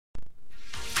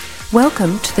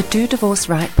Welcome to the Do Divorce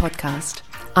Right podcast.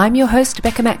 I'm your host,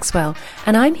 Becca Maxwell,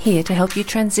 and I'm here to help you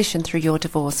transition through your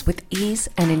divorce with ease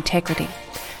and integrity,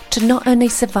 to not only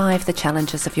survive the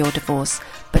challenges of your divorce,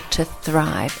 but to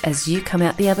thrive as you come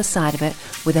out the other side of it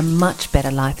with a much better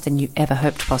life than you ever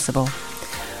hoped possible.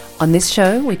 On this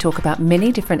show, we talk about many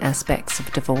different aspects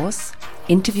of divorce,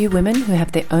 interview women who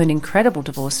have their own incredible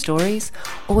divorce stories,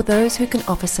 or those who can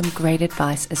offer some great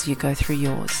advice as you go through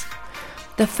yours.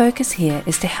 The focus here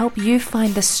is to help you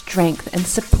find the strength and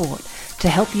support to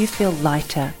help you feel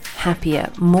lighter,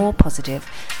 happier, more positive,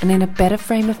 and in a better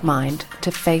frame of mind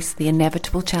to face the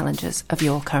inevitable challenges of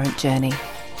your current journey.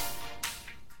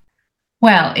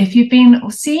 Well, if you've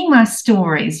been seeing my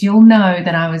stories, you'll know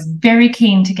that I was very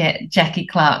keen to get Jacqui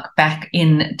Clarke back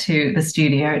into the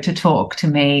studio to talk to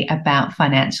me about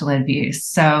financial abuse.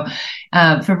 So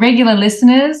for regular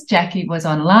listeners, Jacqui was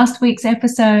on last week's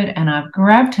episode and I've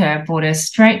grabbed her, brought her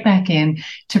straight back in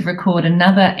to record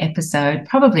another episode,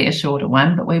 probably a shorter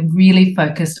one, but we're really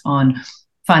focused on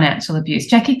financial abuse.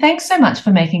 Jacqui, thanks so much for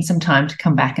making some time to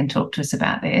come back and talk to us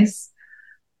about this.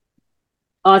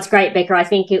 Oh, it's great, Becca. I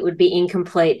think it would be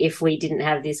incomplete if we didn't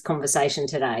have this conversation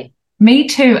today. Me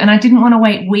too. And I didn't want to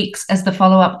wait weeks as the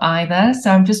follow-up either.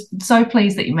 So I'm just so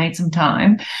pleased that you made some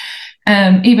time.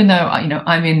 Even though, you know,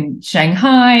 I'm in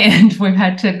Shanghai and we've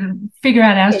had to figure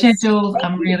out our schedules.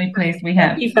 I'm really pleased we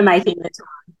have. Thank you for making the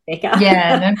time, Becca.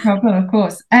 Yeah, no problem, of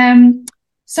course.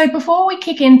 So before we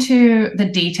kick into the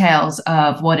details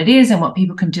of what it is and what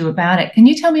people can do about it, can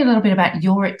you tell me a little bit about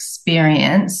your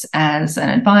experience as an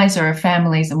advisor of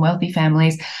families and wealthy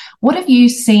families? What have you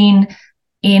seen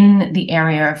in the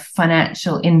area of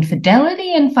financial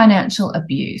infidelity and financial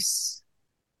abuse?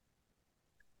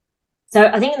 So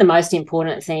I think the most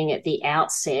important thing at the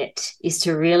outset is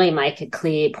to really make a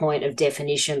clear point of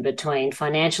definition between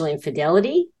financial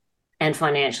infidelity and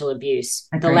financial abuse,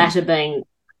 Agreed. The latter being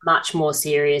much more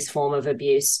serious form of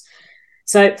abuse.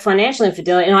 So financial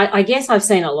infidelity, and I guess I've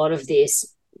seen a lot of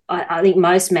this. I think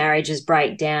most marriages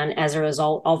break down as a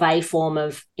result of a form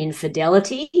of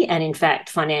infidelity. And in fact,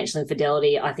 financial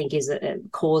infidelity, I think, is a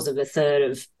cause of a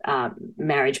third of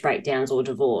marriage breakdowns or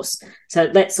divorce. So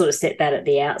let's sort of set that at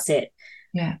the outset.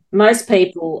 Yeah. Most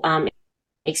people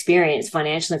experience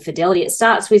financial infidelity. It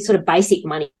starts with sort of basic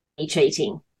money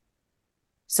cheating.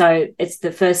 So it's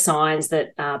the first signs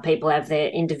that people have their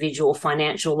individual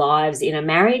financial lives in a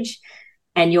marriage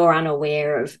and you're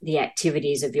unaware of the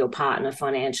activities of your partner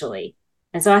financially.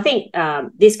 And so I think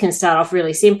this can start off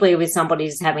really simply with somebody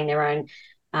who's having their own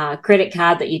credit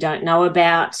card that you don't know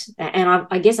about. And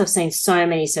I guess I've seen so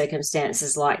many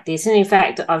circumstances like this. And in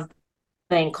fact, I've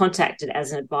been contacted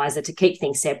as an advisor to keep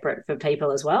things separate for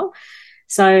people as well.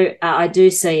 So I do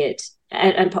see it.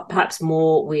 And perhaps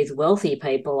more with wealthy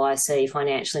people, I see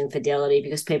financial infidelity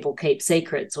because people keep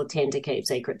secrets or tend to keep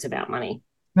secrets about money.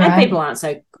 Right. And people aren't so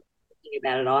thinking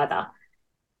about it either.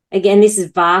 Again, this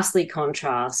is vastly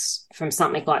contrasts from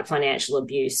something like financial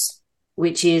abuse,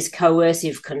 which is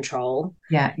coercive control.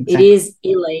 Yeah, exactly. It is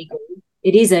illegal.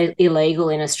 It is illegal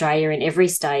in Australia in every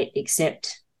state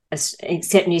except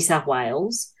New South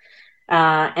Wales.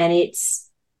 And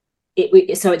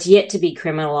so it's yet to be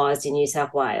criminalised in New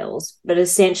South Wales, but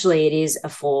essentially it is a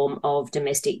form of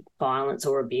domestic violence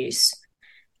or abuse,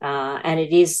 and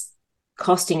it is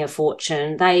costing a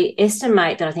fortune. They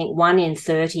estimate that I think 1 in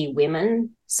 30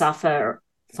 women suffer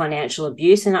financial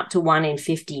abuse and up to 1 in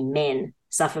 50 men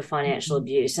suffer financial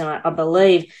abuse. And I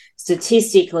believe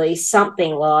statistically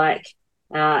something like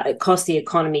it cost the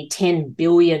economy $10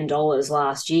 billion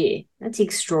last year. That's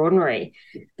extraordinary.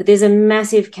 But there's a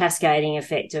massive cascading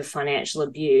effect of financial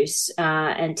abuse.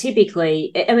 And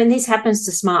typically, I mean, this happens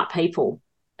to smart people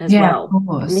as well. Of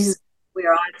course. And this is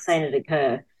where I've seen it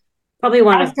occur. Probably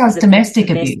one of the domestic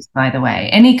abuse, by the way,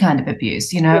 any kind of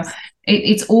abuse, you know. Yes.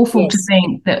 It's awful to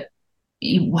think that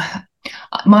in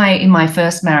my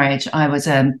first marriage, I was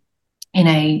in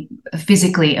a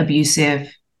physically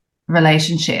abusive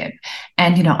relationship,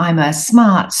 and you know, I'm a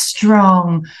smart,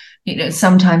 strong, you know,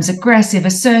 sometimes aggressive,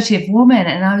 assertive woman,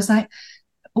 and I was like,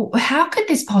 how could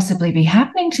this possibly be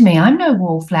happening to me? I'm no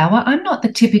wallflower. I'm not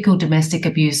the typical domestic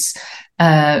abuse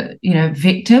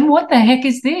victim. What the heck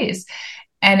is this?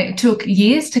 And it took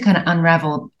years to kind of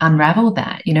unravel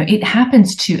that. You know, it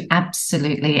happens to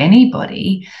absolutely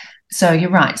anybody. So you're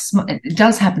right, it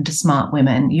does happen to smart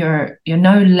women. You're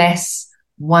no less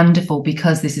wonderful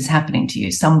because this is happening to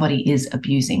you. Somebody is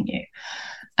abusing you.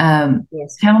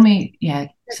 Yes. Tell me,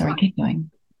 sorry, keep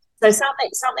going. So something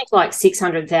like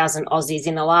 600,000 Aussies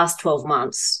in the last 12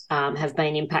 months have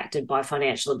been impacted by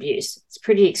financial abuse. It's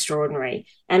pretty extraordinary.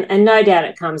 And no doubt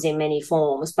it comes in many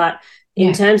forms. But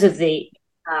in terms of the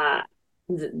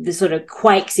the sort of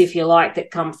quakes, if you like,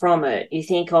 that come from it. You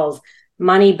think of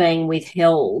money being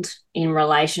withheld in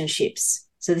relationships.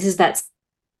 So this is that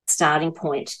starting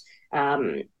point.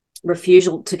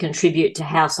 Refusal to contribute to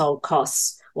household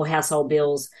costs or household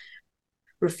bills,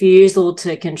 refusal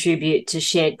to contribute to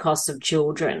shared costs of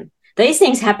children. These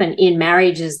things happen in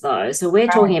marriages, though. So we're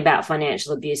talking about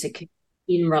financial abuse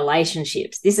in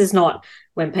relationships. This is not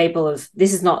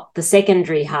this is not the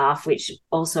secondary half, which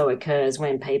also occurs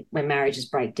when marriages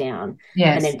break down.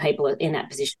 Yes. And then people are in that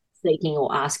position seeking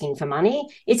or asking for money.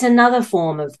 It's another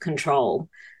form of control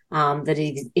that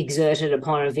is exerted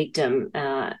upon a victim,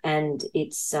 and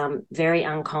it's very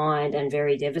unkind and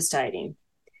very devastating.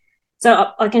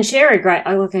 So I can share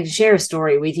a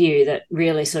story with you that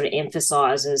really sort of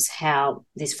emphasises how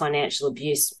this financial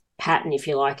abuse pattern, if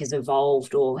you like, has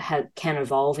evolved or can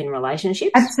evolve in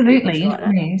relationships. Absolutely, like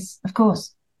yes, of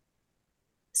course.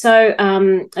 So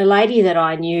a lady that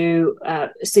I knew,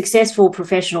 successful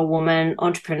professional woman,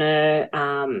 entrepreneur,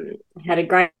 had a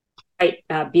great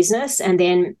business, and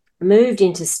then moved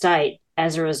interstate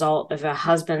as a result of her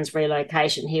husband's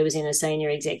relocation. He was in a senior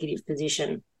executive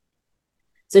position.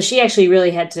 So she actually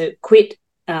really had to quit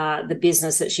the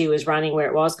business that she was running where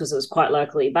it was, because it was quite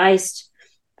locally based,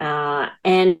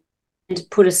 and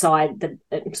put aside the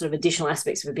sort of additional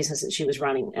aspects of a business that she was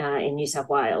running in New South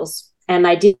Wales. And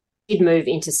they did move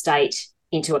interstate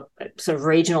into a sort of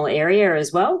regional area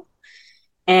as well.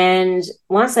 And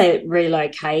once they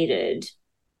relocated,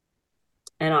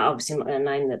 and I obviously not going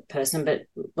to name the person, but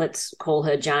let's call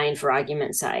her Jane for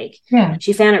argument's sake. Yeah.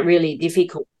 She found it really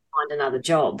difficult to find another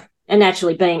job. And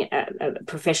naturally, being a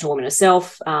professional woman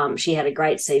herself, she had a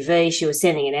great CV. She was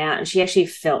sending it out, and she actually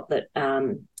felt that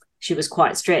she was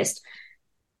quite stressed.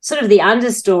 Sort of the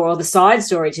understory or the side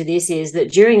story to this is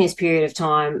that during this period of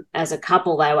time, as a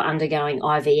couple, they were undergoing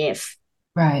IVF.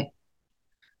 Right.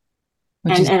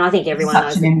 And I think everyone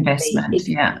knows such an investment,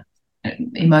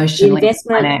 emotionally,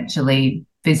 financially,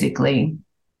 physically.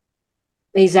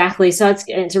 Exactly. So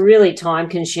it's a really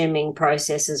time-consuming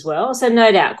process as well. So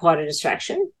no doubt quite a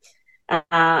distraction.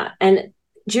 And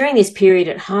during this period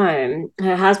at home,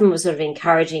 her husband was sort of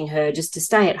encouraging her just to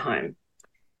stay at home.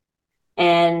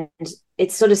 And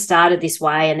it sort of started this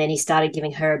way, and then he started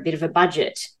giving her a bit of a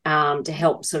budget to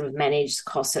help sort of manage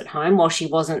costs at home while she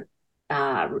wasn't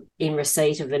in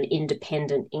receipt of an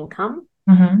independent income.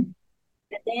 Mm-hmm.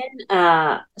 And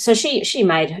then, so she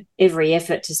made every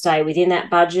effort to stay within that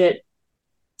budget,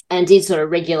 and did sort of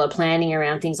regular planning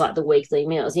around things like the weekly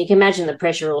meals. And you can imagine the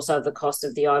pressure also of the cost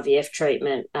of the IVF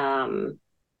treatment.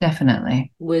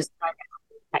 Definitely. Was an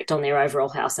impact on their overall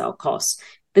household costs.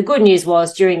 The good news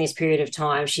was during this period of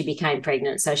time, she became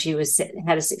pregnant. So she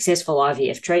had a successful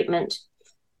IVF treatment.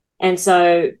 And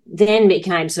so then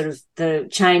became sort of the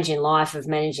change in life of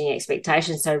managing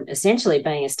expectations. So essentially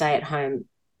being a stay-at-home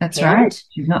That's parent. right.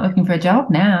 She's not looking for a job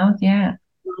now. Yeah.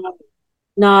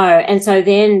 No. And so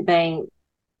then being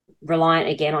reliant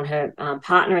again on her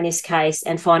partner in this case,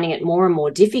 and finding it more and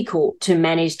more difficult to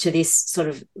manage to this sort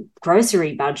of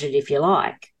grocery budget, if you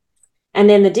like. And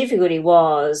then the difficulty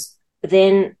was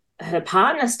then her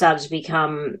partner started to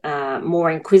become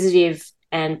more inquisitive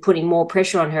and putting more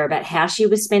pressure on her about how she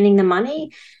was spending the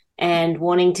money, and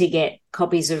wanting to get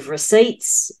copies of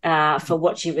receipts for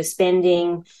what she was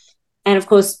spending. And of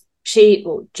course,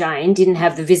 Jane didn't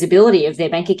have the visibility of their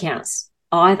bank accounts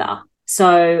either.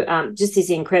 So just this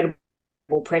incredible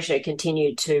pressure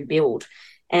continued to build.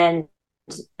 And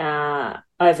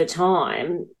over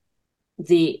time,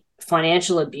 the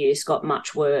financial abuse got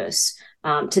much worse,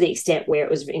 to the extent where it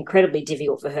was incredibly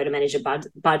difficult for her to manage a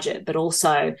budget, but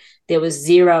also there was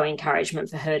zero encouragement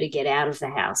for her to get out of the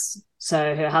house.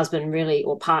 So her husband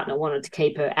or partner wanted to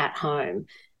keep her at home,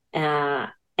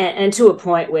 and to a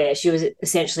point where she was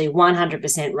essentially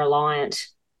 100% reliant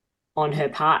on her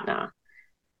partner.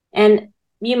 And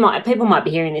people might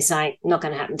be hearing this saying, not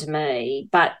going to happen to me,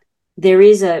 but there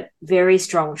is a very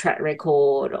strong track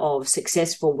record of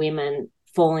successful women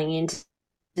falling into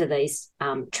these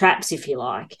traps, if you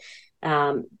like,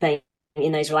 being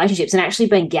in these relationships and actually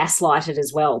being gaslighted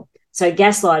as well. So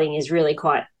gaslighting is really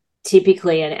quite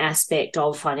typically an aspect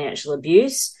of financial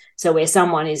abuse. So where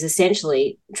someone is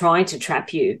essentially trying to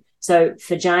trap you. So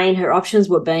for Jane, her options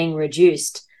were being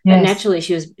reduced, yes. But naturally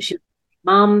she was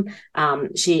mum.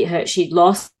 She'd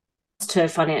lost her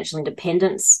financial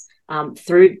independence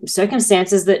through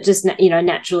circumstances that just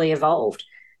naturally evolved.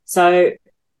 So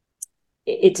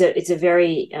it's a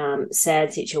very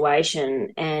sad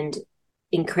situation, and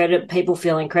people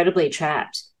feel incredibly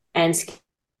trapped and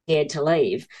scared to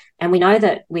leave. And we know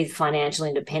that with financial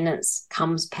independence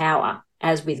comes power,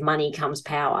 as with money comes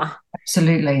power.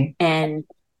 Absolutely. And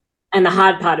And the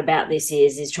hard part about this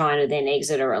is trying to then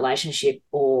exit a relationship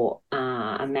or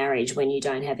a marriage when you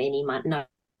don't have any no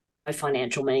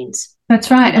financial means.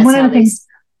 That's right. And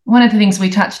one of the things we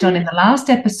touched on in the last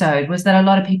episode was that a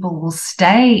lot of people will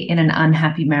stay in an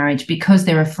unhappy marriage because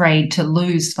they're afraid to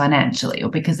lose financially, or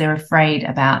because they're afraid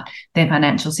about their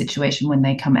financial situation when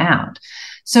they come out.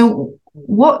 So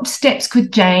what steps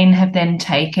could Jane have then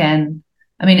taken?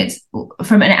 I mean, it's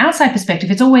from an outside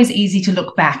perspective, it's always easy to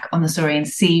look back on the story and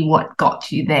see what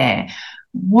got you there.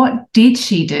 What did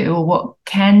she do, or what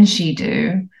can she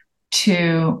do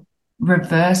to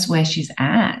reverse where she's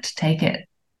at, take it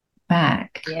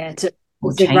back? Yeah, it's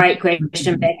a great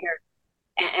question, Becca.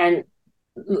 And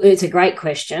it's a great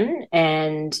question.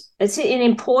 And it's an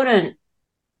important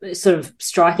sort of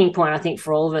striking point, I think,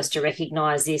 for all of us to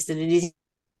recognise this, that it is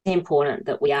important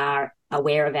that we are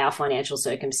aware of our financial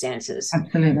circumstances.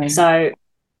 Absolutely. So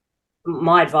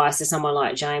my advice to someone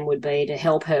like Jane would be to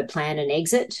help her plan an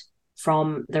exit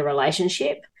from the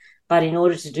relationship. But in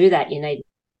order to do that, you need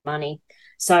money.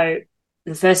 So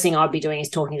the first thing I'd be doing is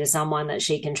talking to someone that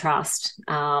she can trust.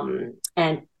 And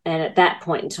at that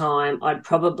point in time, I'd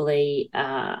probably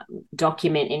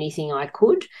document anything I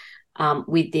could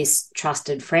with this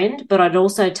trusted friend. But I'd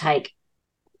also take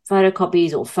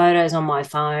photocopies or photos on my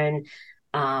phone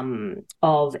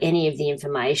of any of the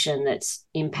information that's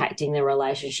impacting the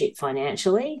relationship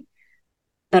financially.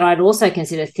 But I'd also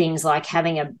consider things like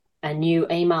having a new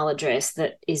email address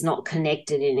that is not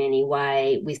connected in any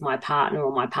way with my partner,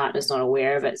 or my partner's not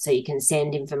aware of it, so you can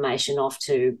send information off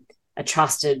to a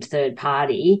trusted third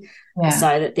party,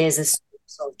 so that there's a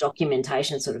sort of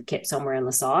documentation sort of kept somewhere on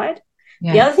the side.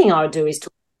 The other thing I would do is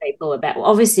talk to people about,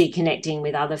 obviously, connecting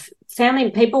with other family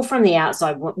people from the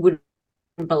outside would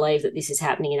believe that this is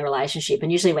happening in a relationship,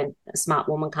 and usually when a smart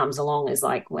woman comes along is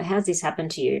like, well, how's this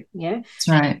happened to you? That's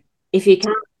right. If you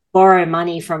can't borrow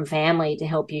money from family to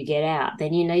help you get out,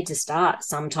 then you need to start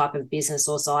some type of business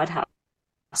or side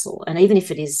hustle. And even if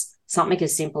it is something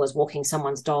as simple as walking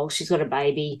someone's dog, she's got a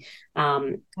baby,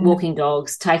 walking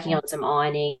dogs, taking on some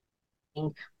ironing,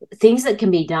 things that can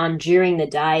be done during the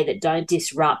day that don't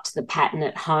disrupt the pattern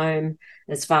at home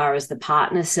as far as the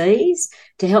partner sees,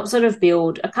 to help sort of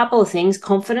build a couple of things.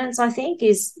 Confidence, I think,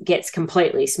 gets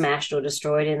completely smashed or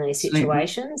destroyed in these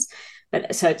situations.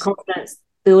 But so confidence,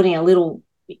 building a little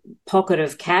pocket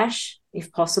of cash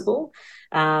if possible,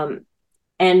 and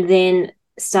then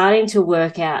starting to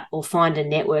work out or find a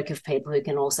network of people who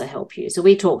can also help you. So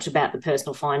we talked about the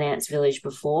personal finance village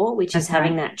before, which is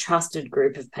having that trusted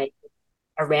group of people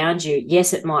around you.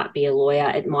 Yes, it might be a lawyer,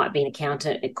 it might be an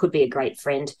accountant, it could be a great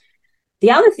friend.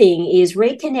 The other thing is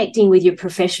reconnecting with your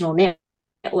professional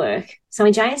network. So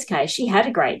in Jane's case, she had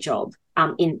a great job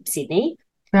in Sydney.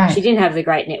 Right. She didn't have the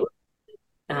great network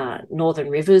Northern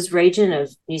Rivers region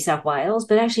of New South Wales,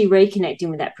 but actually reconnecting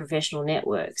with that professional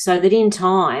network, so that in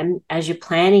time, as you're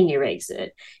planning your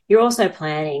exit, you're also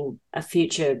planning a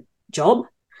future job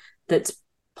that's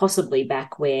possibly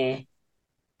back where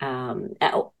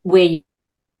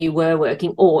you were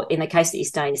working, or in the case that you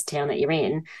stay in this town that you're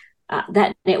in,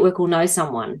 that network will know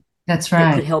someone that's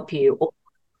right that could help you, or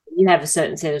you have a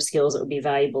certain set of skills that would be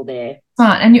valuable there.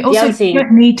 Right. And you also you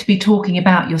don't need to be talking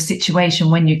about your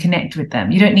situation when you connect with them.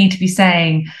 You don't need to be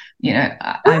saying,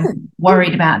 I'm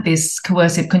worried about this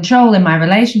coercive control in my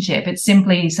relationship. It's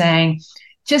simply saying,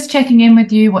 just checking in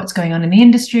with you, what's going on in the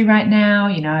industry right now.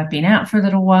 I've been out for a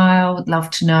little while, would love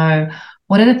to know,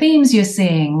 what are the themes you're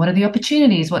seeing? What are the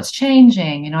opportunities? What's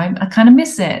changing? I kind of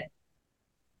miss it.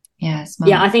 Yeah,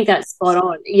 I think that's spot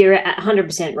on. You're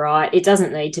 100% right. It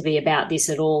doesn't need to be about this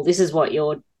at all. This is what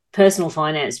your personal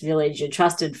finance village, your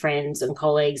trusted friends and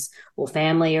colleagues or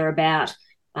family are about.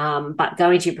 But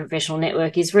going to your professional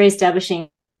network is reestablishing.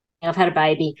 I've had a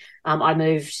baby. I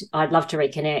moved. I'd love to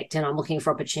reconnect, and I'm looking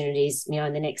for opportunities,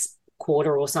 in the next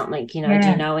quarter or something. Do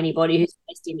you know anybody who's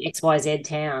based in XYZ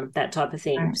town? That type of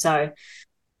thing. Right. So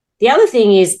the other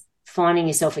thing is finding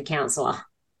yourself a counsellor.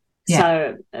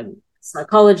 Yeah. So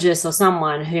psychologist or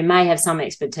someone who may have some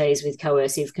expertise with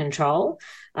coercive control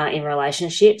in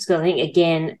relationships, because I think,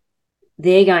 again,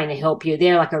 they're going to help you.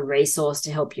 They're like a resource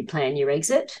to help you plan your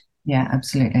exit. Yeah,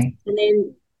 absolutely. And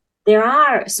then there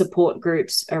are support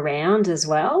groups around as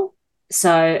well.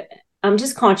 So I'm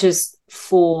just conscious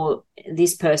for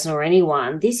this person or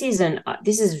anyone, this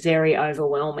is very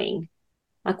overwhelming.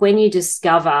 Like when you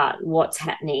discover what's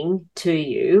happening to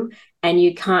you and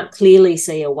you can't clearly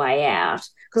see a way out,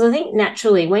 Because I think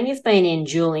naturally when you've been in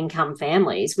dual income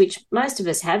families, which most of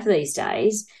us have these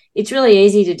days, it's really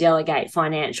easy to delegate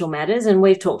financial matters. And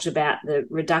we've talked about the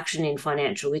reduction in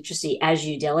financial literacy as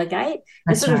you delegate.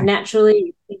 And sort of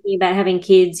naturally thinking about having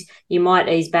kids, you might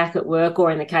ease back at work, or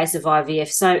in the case of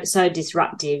IVF, so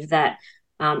disruptive that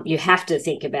you have to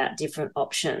think about different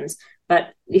options.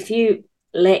 But if you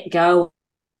let go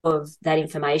of that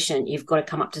information, you've got to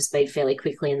come up to speed fairly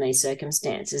quickly in these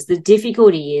circumstances. The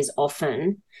difficulty is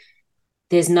often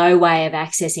there's no way of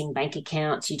accessing bank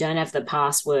accounts. You don't have the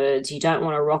passwords. You don't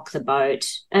want to rock the boat.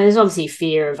 And there's obviously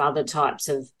fear of other types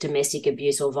of domestic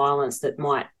abuse or violence that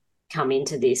might come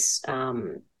into this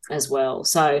as well.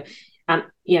 So,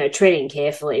 treading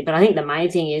carefully. But I think the main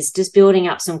thing is just building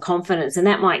up some confidence, and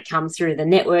that might come through the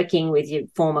networking with your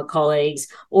former colleagues,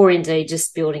 or indeed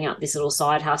just building up this little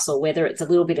side hustle, whether it's a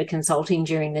little bit of consulting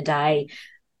during the day,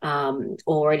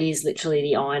 or it is literally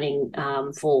the ironing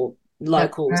for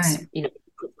locals. Right.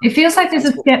 It feels like there's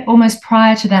a step almost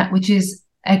prior to that, which is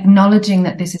acknowledging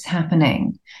that this is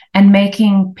happening and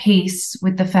making peace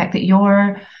with the fact that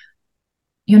you're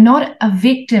not a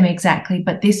victim exactly,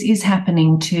 but this is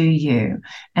happening to you,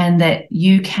 and that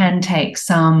you can take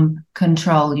some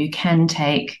control, you can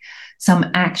take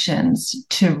some actions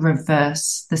to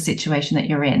reverse the situation that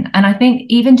you're in. And I think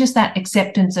even just that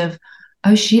acceptance of,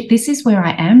 oh shit, this is where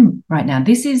I am right now.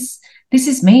 This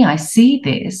is me. I see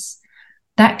this.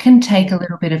 That can take a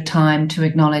little bit of time to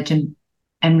acknowledge and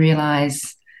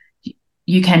realize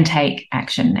you can take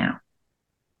action now.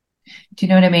 Do you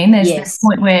know what I mean? There's this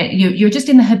point where you're just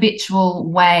in the habitual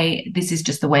way. This is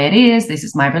just the way it is. This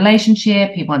is my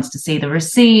relationship. He wants to see the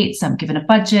receipts. I'm given a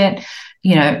budget,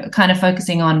 kind of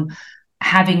focusing on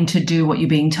having to do what you're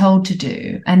being told to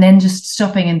do, and then just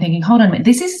stopping and thinking, hold on a minute,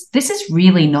 this is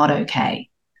really not okay.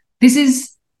 This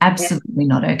is absolutely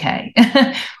not okay.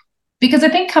 Because I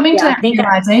think coming to that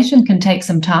realization can take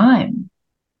some time.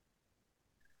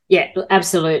 Yeah,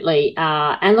 absolutely.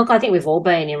 And look, I think we've all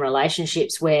been in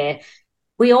relationships where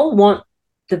we all want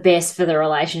the best for the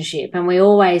relationship, and we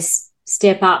always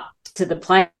step up to the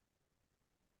plate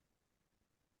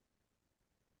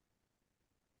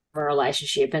of a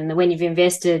relationship. And when you've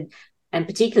invested, and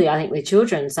particularly I think with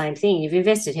children, same thing, you've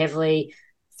invested heavily,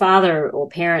 father or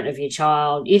parent of your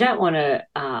child, you don't want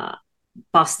to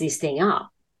bust this thing up.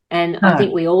 And I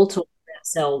think we all talk to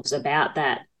ourselves about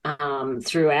that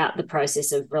throughout the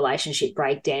process of relationship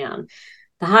breakdown.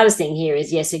 The hardest thing here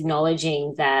is, yes,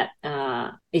 acknowledging that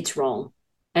it's wrong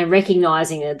and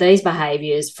recognizing that these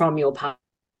behaviours from your partner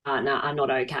are not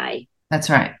okay. That's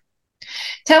right.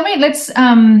 Tell me,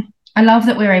 I love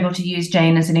that we're able to use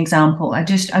Jane as an example. I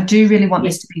do really want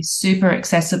this to be super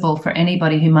accessible for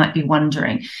anybody who might be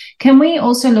wondering. Can we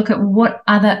also look at what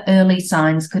other early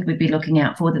signs could we be looking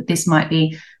out for that this might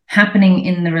be happening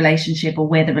in the relationship, or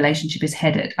where the relationship is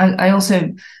headed? I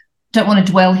also don't want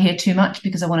to dwell here too much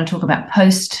because I want to talk about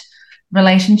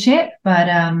post-relationship, but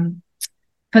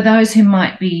for those who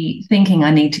might be thinking,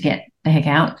 I need to get the heck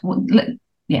out.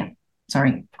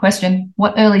 Question.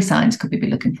 What early signs could we be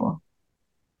looking for?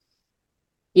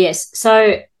 Yes.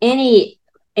 So any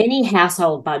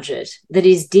household budget that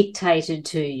is dictated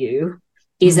to you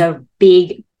is a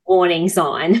big warning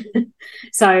sign.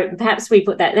 So perhaps we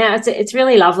put that. Now, it's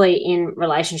really lovely in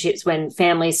relationships when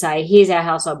families say, here's our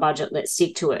household budget, let's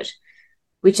stick to it,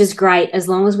 which is great as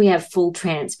long as we have full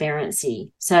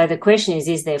transparency. So the question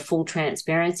is there full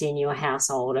transparency in your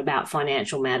household about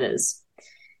financial matters?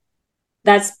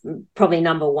 That's probably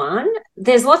number one.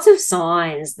 There's lots of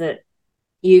signs that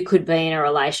you could be in a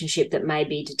relationship that may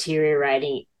be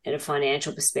deteriorating in a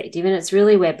financial perspective, and it's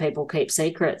really where people keep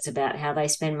secrets about how they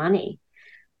spend money.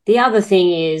 The other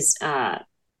thing is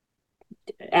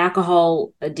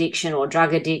alcohol addiction or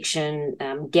drug addiction,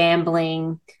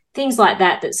 gambling, things like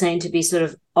that seem to be sort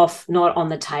of not on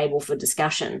the table for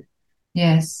discussion.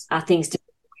 Yes. Are things to be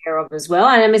aware of as well.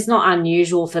 And it's not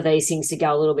unusual for these things to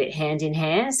go a little bit hand in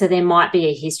hand. So there might be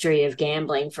a history of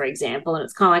gambling, for example, and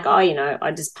it's kind of like,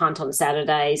 I just punt on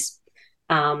Saturdays.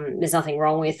 There's nothing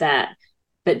wrong with that.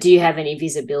 But do you have any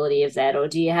visibility of that, or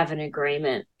do you have an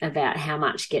agreement about how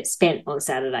much gets spent on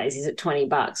Saturdays? Is it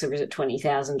 $20 or is it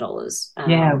 $20,000?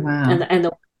 Yeah, wow. And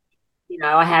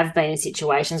I have been in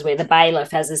situations where the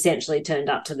bailiff has essentially turned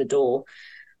up to the door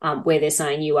where they're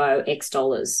saying you owe X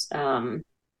dollars, and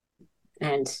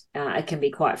it can be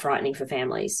quite frightening for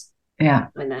families. Yeah,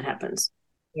 when that happens.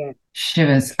 Yeah,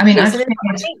 shivers. I mean,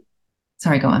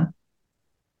 sorry, go on.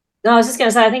 No, I was just going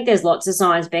to say, I think there's lots of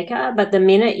signs, Becca, but the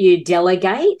minute you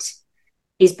delegate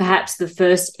is perhaps the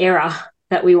first error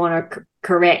that we want to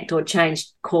correct or change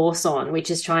course on,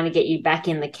 which is trying to get you back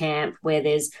in the camp where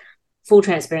there's full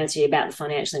transparency about the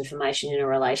financial information in a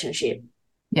relationship.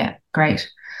 Yeah, great.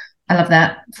 I love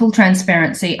that. Full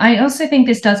transparency. I also think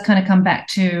this does kind of come back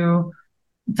to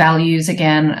values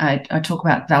again. I talk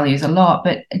about values a lot,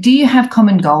 but do you have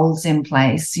common goals in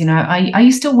place? You know, are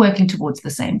you still working towards the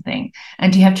same thing?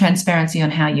 And do you have transparency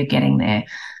on how you're getting there?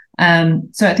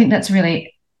 So I think that's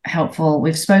really helpful.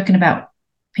 We've spoken about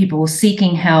people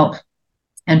seeking help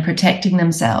and protecting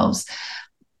themselves.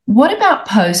 What about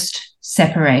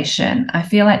post-separation? I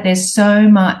feel like there's so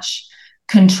much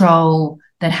control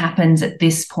that happens at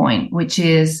this point, which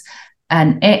is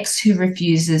an ex who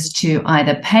refuses to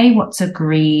either pay what's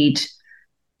agreed,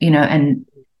 you know, and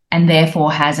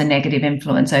therefore has a negative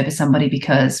influence over somebody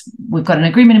because we've got an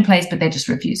agreement in place, but they're just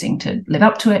refusing to live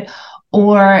up to it,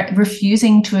 or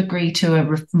refusing to agree to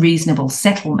a reasonable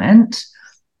settlement.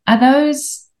 Are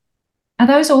those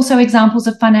also examples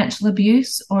of financial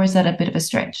abuse, or is that a bit of a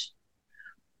stretch?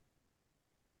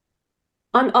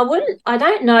 I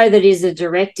don't know that is a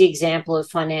direct example of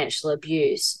financial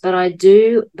abuse, but I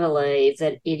do believe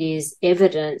that it is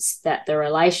evidence that the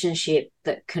relationship,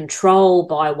 that control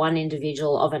by one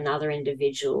individual of another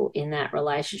individual in that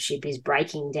relationship is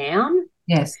breaking down.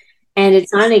 Yes. And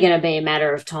it's only going to be a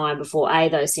matter of time before A,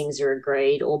 those things are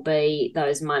agreed, or B,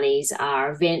 those monies are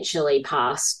eventually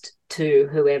passed to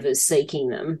whoever's seeking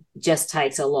them. It just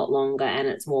takes a lot longer and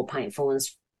it's more painful and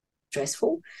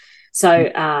stressful. So,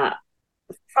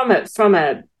 from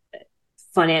a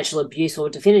financial abuse or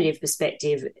definitive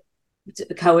perspective,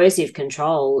 coercive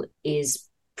control is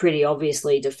pretty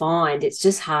obviously defined. It's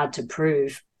just hard to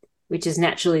prove, which is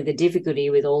naturally the difficulty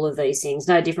with all of these things.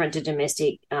 No different to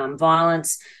domestic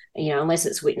violence. You know, unless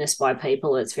it's witnessed by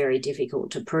people, it's very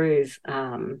difficult to prove,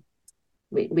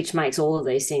 which makes all of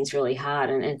these things really hard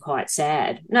and quite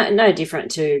sad. No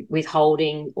different to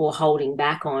withholding or holding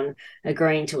back on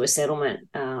agreeing to a settlement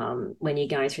when you're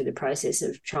going through the process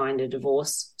of trying to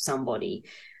divorce somebody.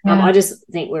 Yeah. I just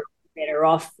think we're better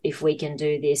off if we can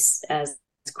do this as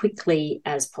quickly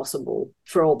as possible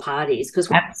for all parties,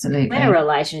 because absolutely, when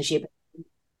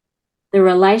the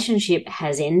relationship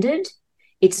has ended,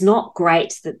 it's not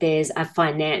great that there's a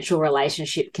financial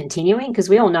relationship continuing, because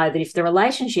we all know that if the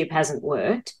relationship hasn't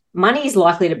worked, money is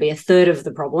likely to be a third of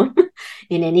the problem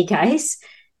in any case.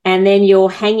 And then you're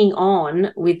hanging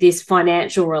on with this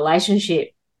financial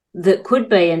relationship that could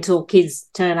be until kids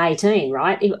turn 18,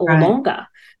 right? Or right. Longer.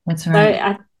 That's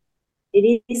right. So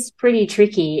it is pretty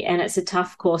tricky, and it's a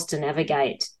tough course to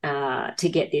navigate to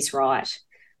get this right.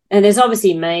 And there's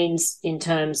obviously means in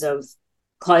terms of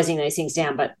closing these things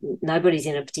down, but nobody's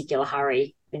in a particular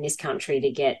hurry in this country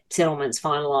to get settlements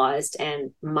finalised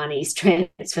and monies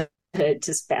transferred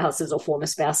to spouses or former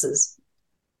spouses.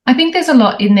 I think there's a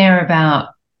lot in there about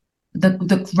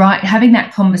the right, having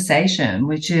that conversation,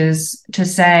 which is to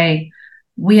say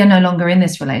we are no longer in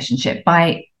this relationship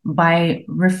by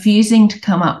refusing to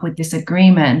come up with this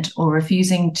agreement or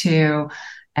refusing to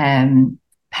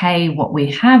pay what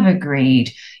we have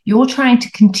agreed. You're trying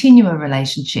to continue a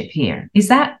relationship here. Is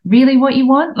that really what you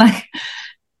want? Like,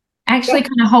 actually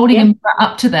kind of holding them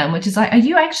up to them, which is like, are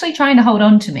you actually trying to hold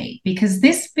on to me? Because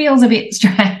this feels a bit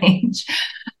strange.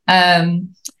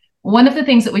 One of the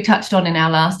things that we touched on in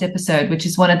our last episode, which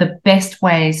is one of the best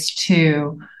ways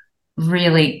to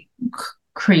really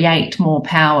create more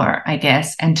power, I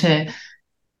guess, and to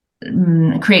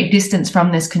create distance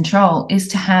from this control, is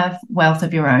to have wealth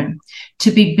of your own, to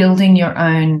be building your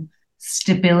own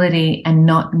stability and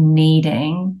not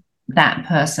needing that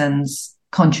person's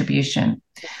contribution.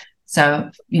 So,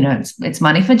 you know, it's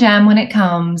money for jam when it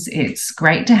comes. It's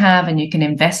great to have, and you can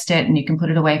invest it and you can put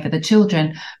it away for the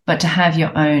children, but to have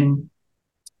your own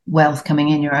wealth coming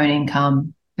in, your own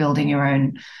income, building your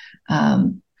own,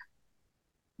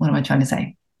 what am I trying to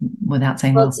say? Without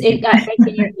saying I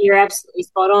think you're absolutely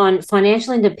spot on.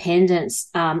 Financial independence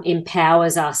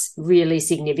empowers us really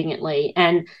significantly.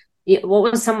 And I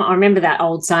remember that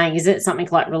old saying, is it something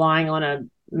like relying on a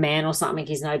man or something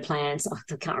is no plans? I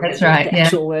can't remember that's right, the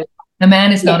actual word. The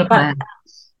man is not a plan.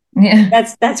 Yeah,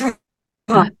 that's right.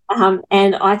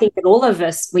 And I think that all of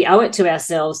us, we owe it to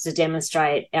ourselves to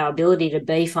demonstrate our ability to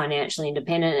be financially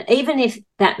independent, even if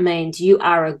that means you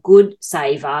are a good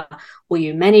saver or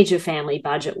you manage your family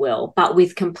budget well, but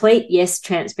with complete,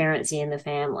 transparency in the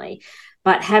family.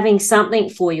 But having something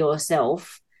for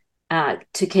yourself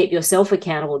to keep yourself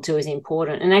accountable to is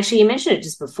important. And actually, you mentioned it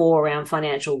just before around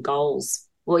financial goals.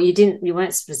 Well, you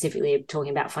weren't specifically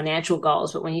talking about financial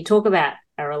goals, but when you talk about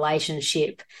a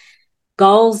relationship,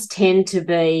 goals tend to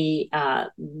be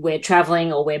we're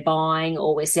traveling or we're buying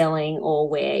or we're selling or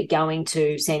we're going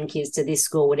to send kids to this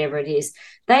school, whatever it is.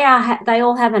 They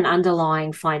all have an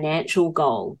underlying financial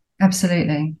goal.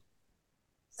 Absolutely.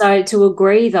 So to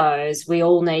agree those, we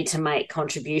all need to make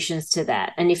contributions to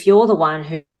that. And if you're the one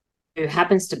who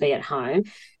happens to be at home,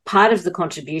 part of the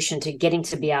contribution to getting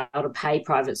to be able to pay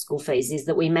private school fees is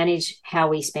that we manage how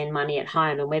we spend money at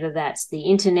home, and whether that's the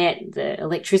internet, the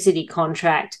electricity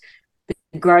contract,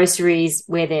 the groceries,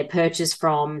 where they're purchased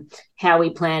from, how we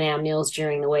plan our meals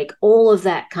during the week, all of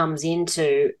that comes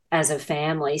into, as a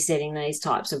family, setting these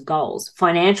types of goals.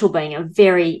 Financial being a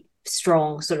very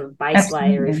strong sort of base Absolutely.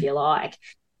 layer, if you like.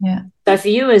 Yeah. So for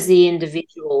you as the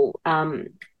individual,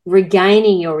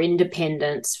 regaining your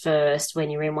independence first when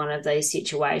you're in one of these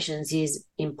situations is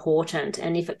important.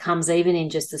 And if it comes even in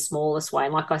just the smallest way,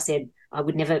 and like I said, I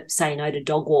would never say no to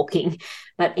dog walking,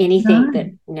 but anything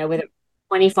that, whether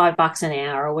 $25 an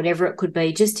hour or whatever it could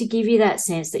be, just to give you that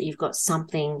sense that you've got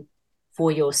something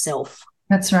for yourself.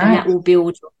 That's right. And that will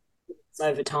build your confidence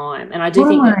over time. And I do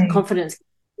think that confidence,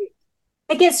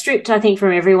 it gets stripped, I think,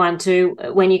 from everyone too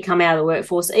when you come out of the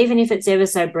workforce, even if it's ever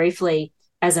so briefly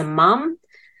as a mum.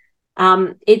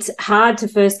 It's hard to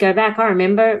first go back. I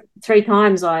remember 3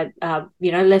 times I,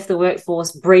 left the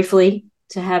workforce briefly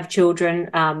to have children.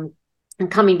 And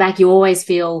coming back, you always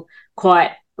feel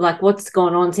quite like, what's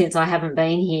gone on since I haven't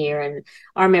been here? And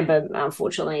I remember,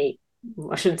 unfortunately,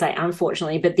 I shouldn't say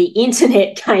unfortunately, but the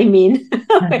internet came in.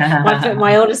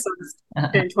 my eldest son's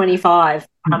turned 25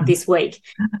 this week,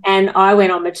 and I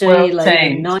went on maternity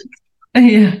leave.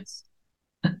 Yeah.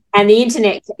 And the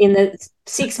internet, in the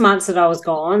 6 months that I was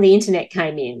gone, the internet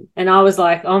came in, and I was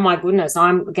like, oh my goodness,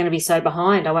 I'm going to be so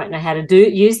behind. I won't know how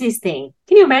to use this thing.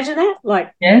 Can you imagine that?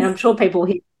 Like, yes. I'm sure people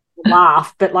here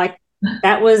laugh, but like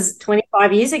that was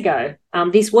 25 years ago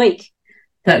this week.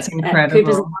 That's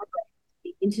incredible.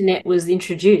 The internet was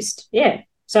introduced. Yeah.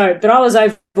 So, but I was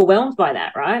overwhelmed by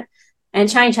that, right? And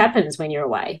change happens when you're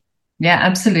away. Yeah,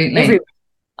 absolutely.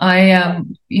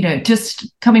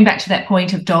 Just coming back to that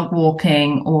point of dog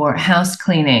walking or house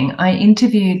cleaning, I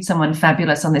interviewed someone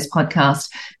fabulous on this podcast.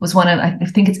 It was I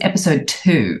think it's episode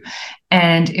 2.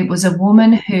 And it was a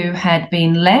woman who had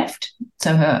been left.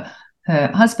 So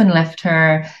her husband left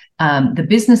her. The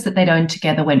business that they'd owned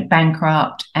together went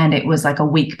bankrupt, and it was like a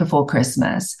week before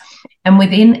Christmas. And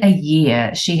within a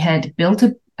year, she had built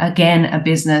a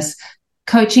business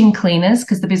coaching cleaners,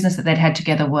 because the business that they'd had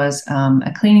together was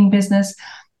a cleaning business.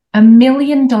 $1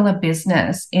 million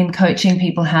business in coaching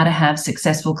people how to have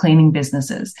successful cleaning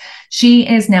businesses. She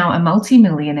is now a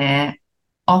multimillionaire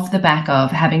off the back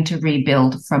of having to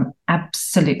rebuild from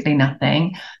absolutely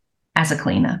nothing as a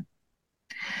cleaner.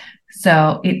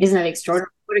 So isn't it extraordinary?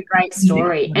 What a great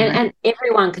story. And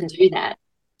everyone can do that.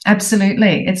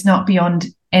 Absolutely. It's not beyond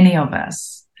any of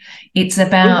us. It's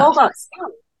about... We've all got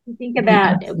skills. You think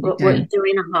about what you do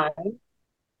in a home.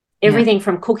 Everything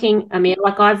from cooking. I mean,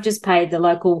 like I've just paid the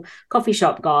local coffee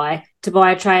shop guy to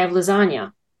buy a tray of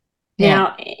lasagna. Yeah.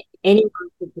 Now, anyone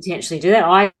could potentially do that.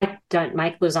 I don't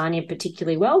make lasagna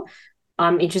particularly well.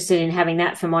 I'm interested in having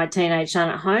that for my teenage son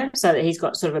at home so that he's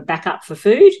got sort of a backup for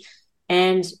food.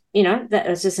 And,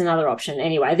 that's just another option.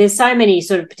 Anyway, there's so many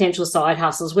sort of potential side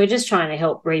hustles. We're just trying to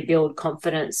help rebuild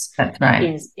confidence. That's right.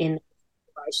 in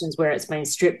situations where it's been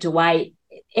stripped away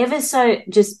ever so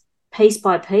just piece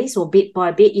by piece or bit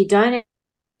by bit. You don't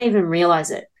even realize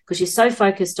it because you're so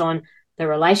focused on the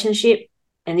relationship,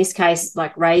 in this case,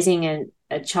 like raising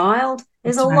a child.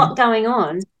 There's a lot going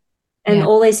on, and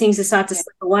all these things start to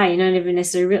slip away. You don't even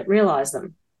necessarily realize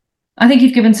them. I think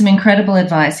you've given some incredible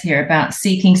advice here about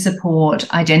seeking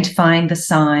support, identifying the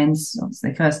signs,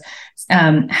 obviously first,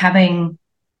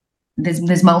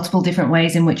 there's multiple different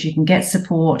ways in which you can get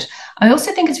support. I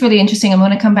also think it's really interesting. I'm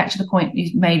going to come back to the point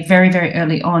you made very, very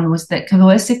early on, was that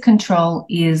coercive control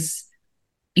is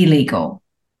illegal.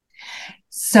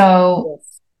 So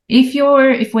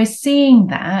if we're seeing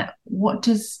that, what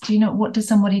does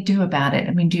somebody do about it?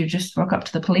 I mean, do you just rock up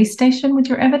to the police station with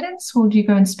your evidence, or do you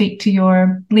go and speak to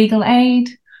your legal aid?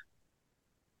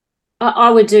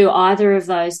 I would do either of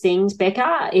those things,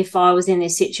 Becca, if I was in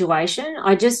this situation.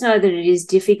 I just know that it is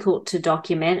difficult to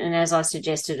document. And as I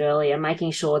suggested earlier,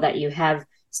 making sure that you have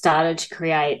started to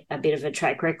create a bit of a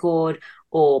track record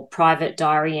or private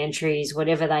diary entries,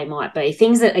 whatever they might be,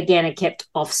 things that, again, are kept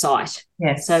off-site.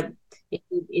 Yes. So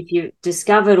if you've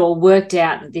discovered or worked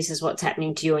out that this is what's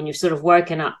happening to you and you've sort of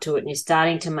woken up to it and you're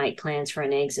starting to make plans for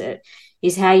an exit,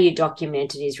 is how you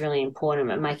document it is really important,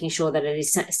 but making sure that it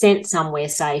is sent somewhere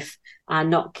safe.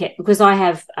 Not kept, because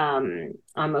I'm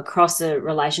across a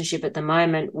relationship at the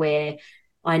moment where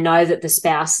I know that the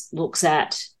spouse looks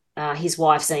at his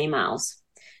wife's emails,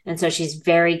 and so she's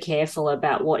very careful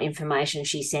about what information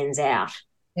she sends out.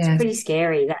 Yes. It's pretty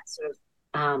scary, that sort of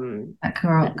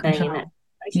being in that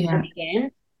situation.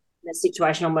 Again, the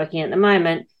situation I'm working at the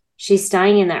moment, she's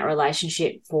staying in that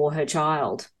relationship for her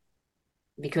child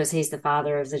because he's the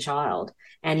father of the child,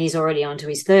 and he's already on to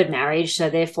his third marriage.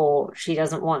 So therefore she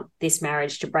doesn't want this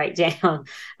marriage to break down.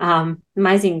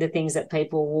 Amazing the things that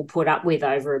people will put up with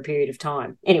over a period of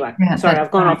time. Anyway, sorry,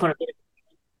 I've gone off on a bit of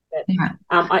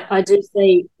I do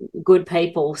see good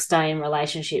people stay in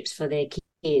relationships for their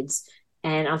kids.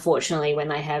 And unfortunately, when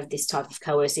they have this type of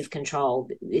coercive control,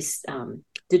 this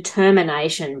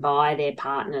determination by their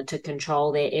partner to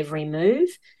control their every move,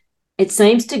 it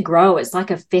seems to grow. It's like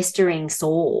a festering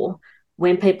sore.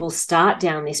 When people start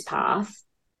down this path,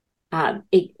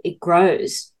 it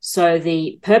grows. So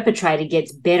the perpetrator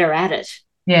gets better at it.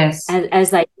 Yes. As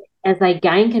they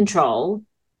gain control,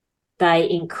 they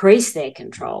increase their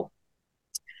control.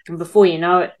 And before you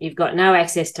know it, you've got no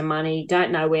access to money,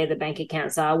 don't know where the bank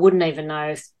accounts are, wouldn't even know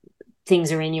if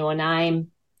things are in your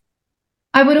name.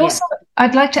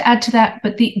 I'd like to add to that,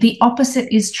 but the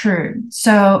opposite is true.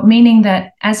 So meaning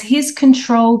that as his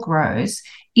control grows,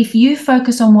 if you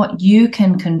focus on what you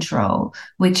can control,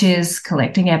 which is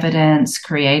collecting evidence,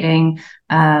 creating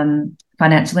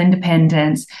financial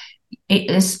independence,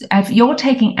 if you're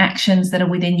taking actions that are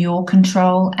within your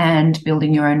control and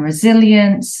building your own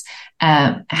resilience,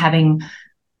 having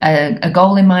a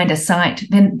goal in mind, a sight,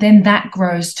 then that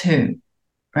grows too,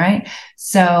 right?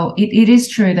 So it is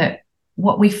true that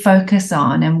what we focus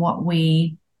on and what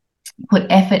we put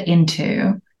effort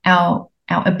into, our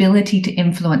ability to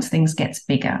influence things gets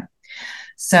bigger.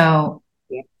 So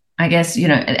yeah. I guess,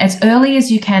 as early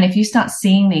as you can, if you start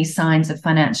seeing these signs of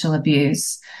financial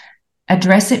abuse,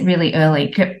 address it really early,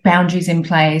 get boundaries in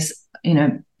place,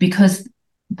 because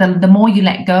the more you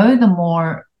let go, the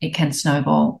more it can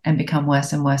snowball and become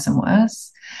worse and worse and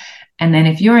worse. And then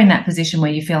if you're in that position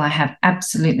where you feel I have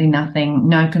absolutely nothing,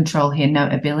 no control here, no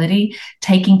ability,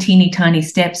 taking teeny tiny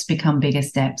steps become bigger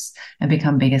steps and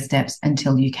become bigger steps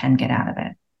until you can get out of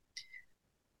it.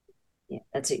 Yeah,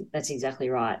 that's exactly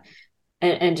right.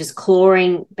 And just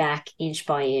clawing back inch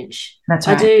by inch. That's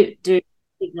right. I do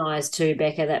recognize too,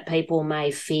 Becca, that people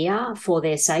may fear for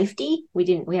their safety.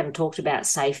 We haven't talked about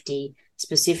safety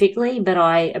specifically, but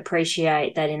I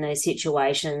appreciate that in those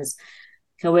situations,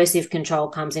 coercive control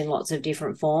comes in lots of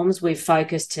different forms. We've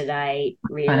focused today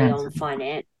really on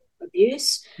financial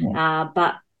abuse,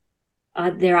 but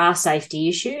there are safety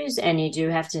issues, and you do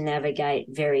have to navigate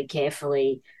very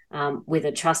carefully with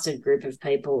a trusted group of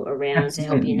people around to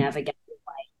help you navigate your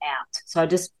way out. So I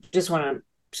just want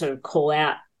to sort of call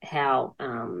out how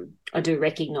I do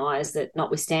recognise that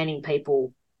notwithstanding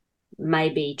people may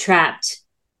be trapped,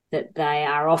 that they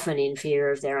are often in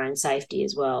fear of their own safety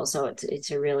as well. So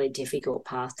it's a really difficult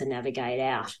path to navigate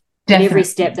out. And every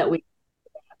step that we do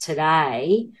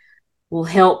today will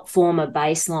help form a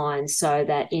baseline so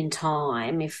that in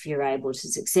time, if you're able to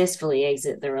successfully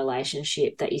exit the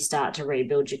relationship, that you start to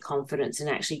rebuild your confidence and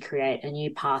actually create a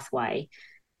new pathway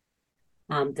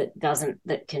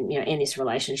that can end this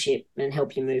relationship and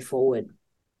help you move forward.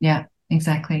 Yeah.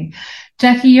 Exactly.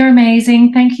 Jacqui, you're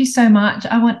amazing. Thank you so much.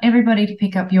 I want everybody to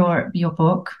pick up your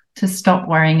book, to stop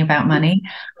worrying about money.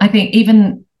 I think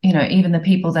even the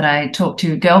people that I talk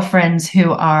to, girlfriends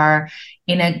who are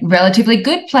in a relatively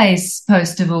good place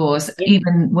post-divorce,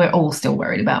 even we're all still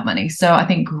worried about money. So I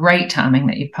think great timing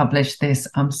that you've published this.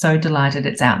 I'm so delighted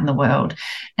it's out in the world.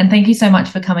 And thank you so much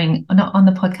for coming, not on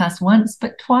the podcast once,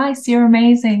 but twice. You're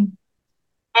amazing.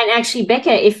 And actually,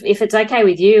 Becca, if it's okay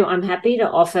with you, I'm happy to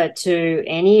offer to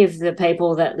any of the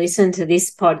people that listen to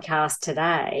this podcast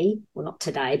today, well, not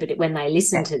today, but when they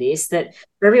listen to this, that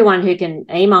for everyone who can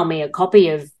email me a copy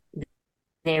of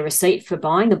their receipt for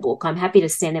buying the book, I'm happy to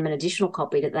send them an additional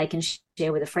copy that they can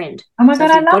share with a friend. Oh my God,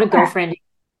 if you've got a that. Girlfriend,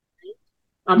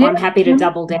 I'm happy to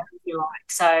double down if you like.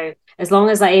 So as long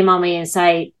as they email me and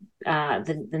say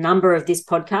the number of this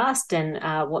podcast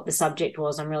and what the subject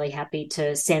was, I'm really happy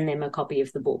to send them a copy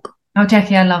of the book. Oh,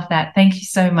 Jacqui, I love that. Thank you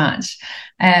so much.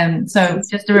 So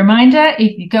just a reminder,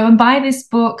 if you go and buy this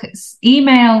book,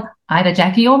 email either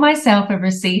Jacqui or myself a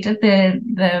receipt of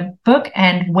the book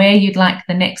and where you'd like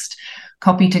the next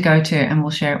copy to go to, and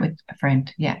we'll share it with a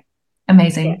friend. Yeah.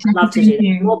 Amazing. Yeah, I'd love to do that.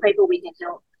 The more people we can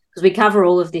help, because we cover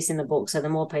all of this in the book, so the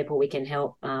more people we can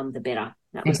help, the better.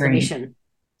 That was the mission.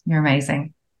 You're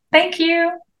amazing. Thank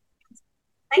you.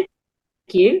 Thank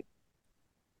you.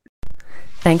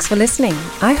 Thanks for listening.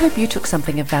 I hope you took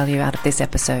something of value out of this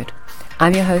episode.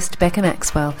 I'm your host, Becca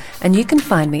Maxwell, and you can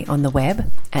find me on the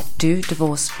web at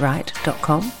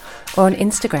dodivorceright.com or on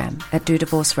Instagram at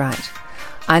dodivorceright.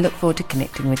 I look forward to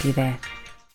connecting with you there.